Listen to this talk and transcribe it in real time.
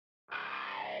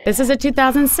This is a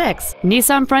 2006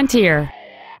 Nissan Frontier.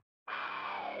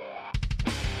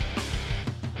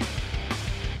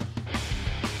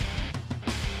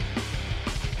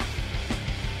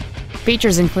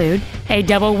 Features include a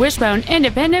double wishbone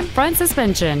independent front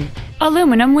suspension,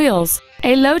 aluminum wheels,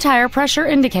 a low tire pressure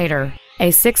indicator, a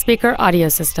 6-speaker audio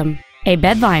system, a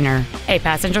bed liner, a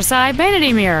passenger side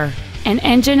vanity mirror, an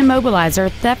engine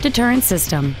immobilizer theft deterrent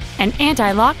system, an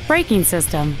anti-lock braking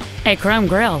system, a chrome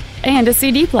grille, and a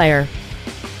CD player.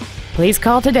 Please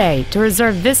call today to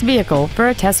reserve this vehicle for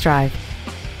a test drive.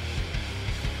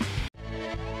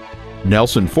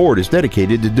 Nelson Ford is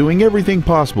dedicated to doing everything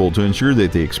possible to ensure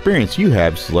that the experience you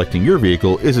have selecting your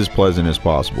vehicle is as pleasant as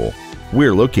possible.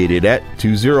 We're located at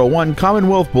 201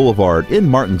 Commonwealth Boulevard in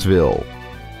Martinsville.